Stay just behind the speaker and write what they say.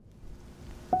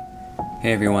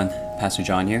Hey everyone, Pastor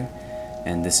John here,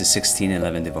 and this is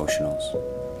 1611 Devotionals.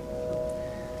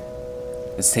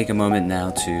 Let's take a moment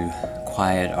now to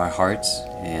quiet our hearts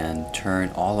and turn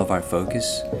all of our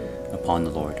focus upon the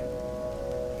Lord.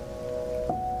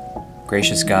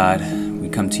 Gracious God, we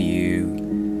come to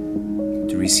you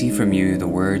to receive from you the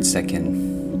words that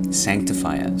can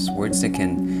sanctify us, words that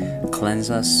can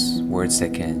cleanse us, words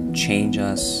that can change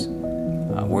us,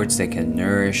 words that can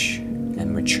nourish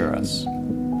and mature us.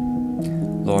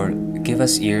 Lord, give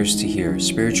us ears to hear,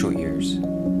 spiritual ears,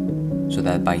 so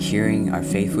that by hearing our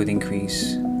faith would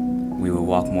increase, we will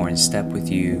walk more in step with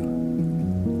you,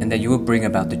 and that you will bring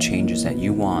about the changes that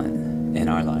you want in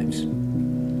our lives.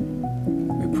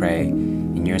 We pray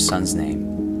in your Son's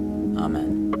name.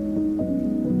 Amen.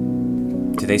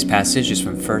 Today's passage is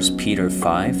from 1 Peter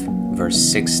 5, verse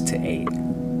 6 to 8.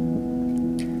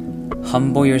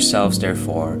 Humble yourselves,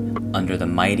 therefore, under the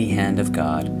mighty hand of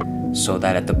God, so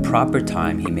that at the proper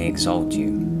time he may exalt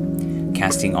you,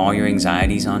 casting all your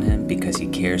anxieties on him because he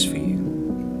cares for you.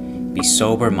 Be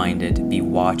sober-minded, be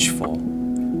watchful.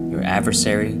 Your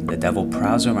adversary, the devil,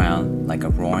 prowls around like a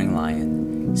roaring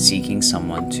lion, seeking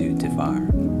someone to devour.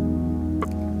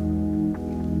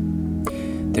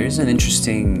 There is an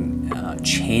interesting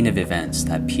chain of events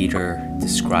that Peter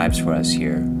describes for us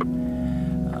here.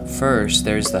 First,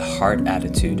 there's the heart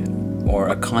attitude, or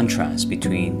a contrast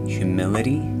between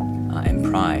humility and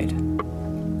pride.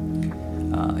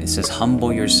 It says,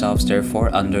 humble yourselves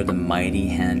therefore under the mighty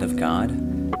hand of God,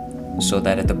 so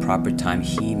that at the proper time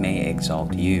he may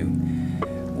exalt you.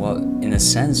 Well, in a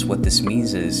sense, what this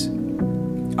means is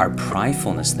our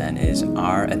pridefulness then is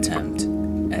our attempt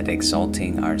at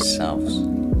exalting ourselves.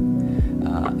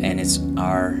 And it's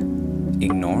our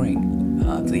ignoring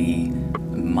the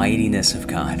mightiness of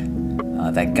God,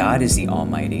 that God is the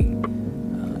Almighty,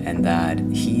 and that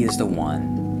he is the one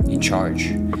in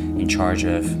charge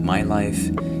of my life,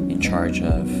 in charge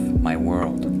of my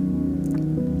world.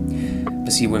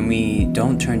 But see, when we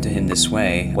don't turn to him this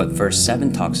way, what verse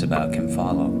 7 talks about can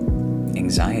follow.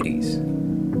 Anxieties.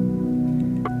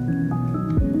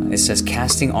 It says,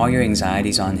 casting all your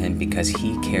anxieties on him because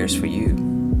he cares for you.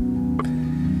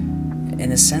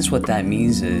 In a sense, what that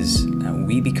means is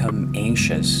we become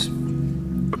anxious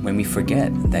when we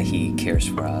forget that he cares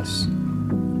for us,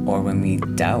 or when we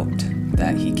doubt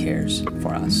that he cares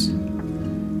for us.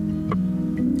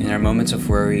 In our moments of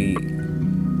worry,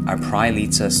 our pride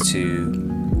leads us to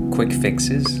quick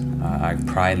fixes. Our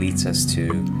pride leads us to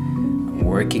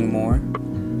working more.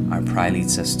 Our pride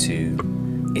leads us to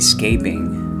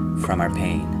escaping from our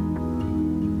pain.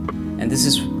 And this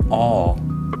is all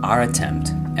our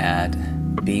attempt at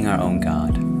being our own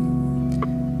God,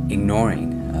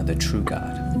 ignoring the true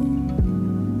God.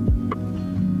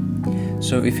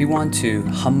 So if we want to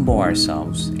humble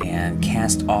ourselves and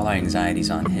cast all our anxieties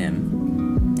on him,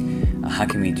 how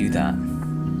can we do that?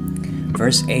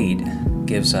 Verse 8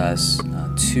 gives us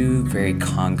two very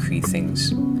concrete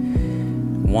things.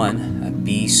 One,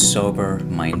 be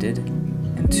sober-minded,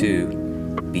 and two,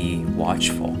 be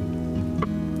watchful.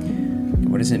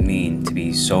 What does it mean to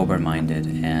be sober-minded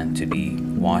and to be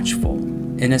watchful?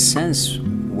 In a sense,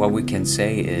 what we can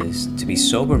say is to be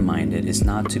sober-minded is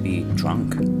not to be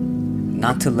drunk,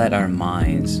 not to let our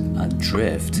minds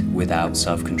drift without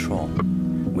self-control,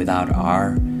 without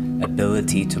our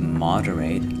ability to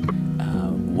moderate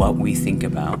what we think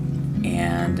about,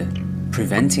 and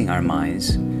preventing our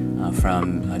minds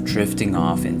from drifting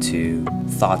off into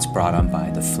thoughts brought on by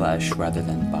the flesh rather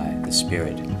than by the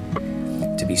spirit.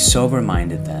 To be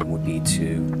sober-minded then would be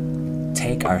to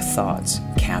take our thoughts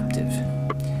captive,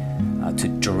 to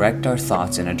direct our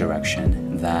thoughts in a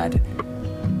direction that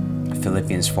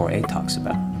Philippians 4:8 talks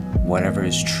about. Whatever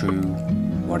is true,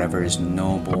 whatever is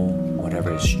noble,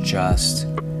 whatever is just,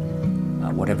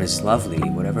 whatever is lovely,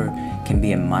 whatever can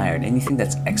be admired, anything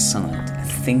that's excellent,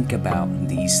 think about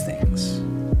these things.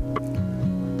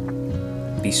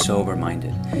 Be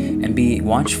sober-minded and be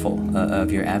watchful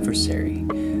of your adversary.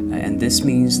 And this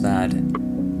means that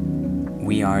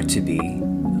we are to be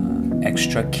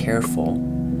extra careful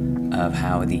of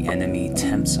how the enemy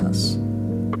tempts us.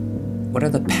 What are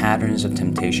the patterns of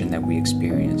temptation that we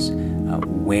experience?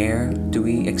 Where do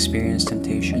we experience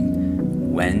temptation?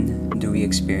 When do we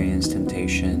experience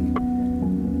temptation?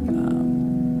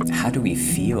 How do we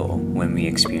feel when we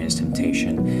experience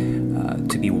temptation?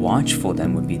 To be watchful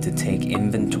then would be to take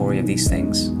inventory of these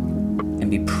things and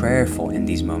be prayerful in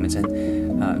these moments, and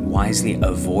wisely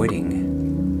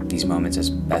avoiding these moments as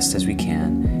best as we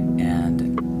can,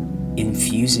 and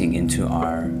infusing into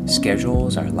our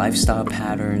schedules, our lifestyle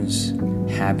patterns,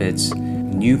 habits,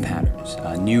 new patterns,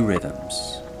 new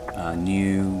rhythms,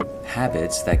 new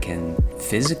habits that can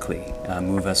physically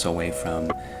move us away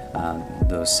from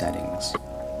those settings.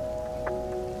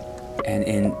 And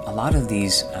in a lot of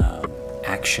these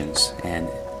actions and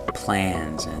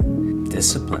plans and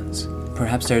disciplines,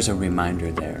 perhaps there's a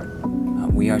reminder there.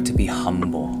 We are to be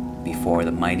humble before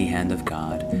the mighty hand of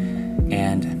God,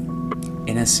 and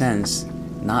in a sense,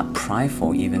 not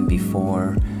prideful even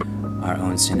before our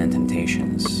own sin and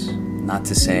temptations. Not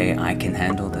to say, I can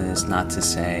handle this, not to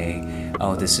say,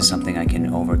 oh, this is something I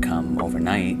can overcome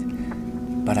overnight,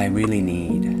 but I really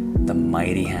need the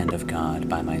mighty hand of God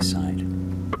by my side.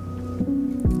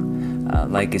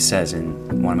 Like it says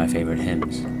in one of my favorite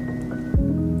hymns,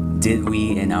 did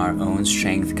we in our own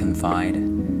strength confide,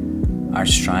 our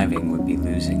striving would be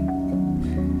losing.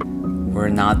 We're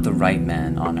not the right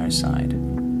man on our side,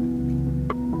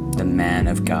 the man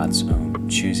of God's own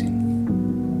choosing.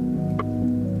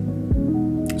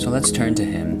 So let's turn to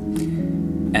Him,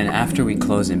 and after we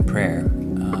close in prayer,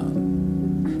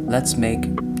 let's make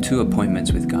 2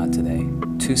 appointments with God today,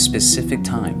 2 specific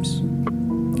times,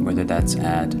 whether that's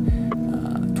at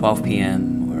 12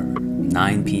 p.m. or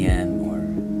 9 p.m. or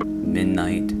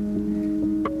midnight,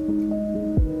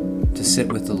 to sit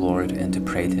with the Lord and to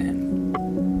pray to Him.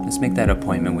 Let's make that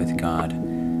appointment with God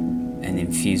and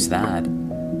infuse that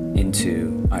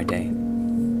into our day.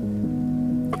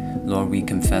 Lord, we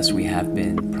confess we have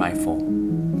been prideful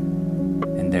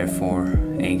and therefore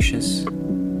anxious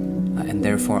and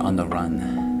therefore on the run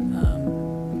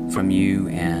from You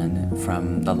and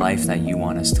from the life that You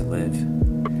want us to live.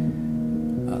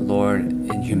 Lord,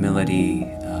 in humility,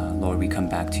 Lord, we come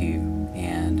back to You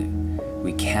and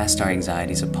we cast our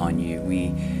anxieties upon You.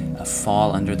 We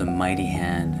fall under the mighty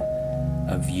hand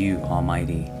of You,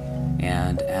 Almighty,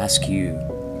 and ask You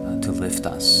to lift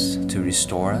us, to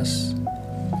restore us,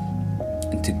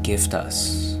 and to gift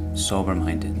us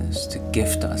sober-mindedness, to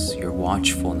gift us Your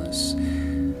watchfulness,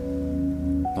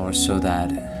 Lord, so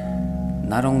that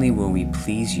not only will we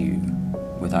please You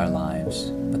with our lives,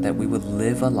 but that we would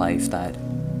live a life that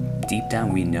deep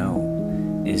down we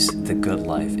know is the good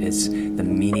life, it's the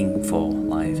meaningful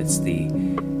life, it's the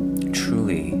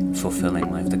truly fulfilling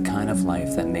life, the kind of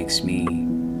life that makes me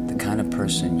the kind of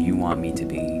person You want me to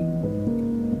be.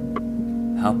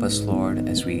 Help us, Lord,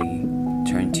 as we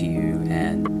turn to You,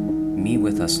 and meet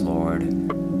with us, Lord,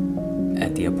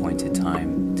 at the appointed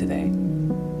time today.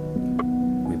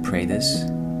 We pray this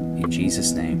in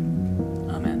Jesus' name.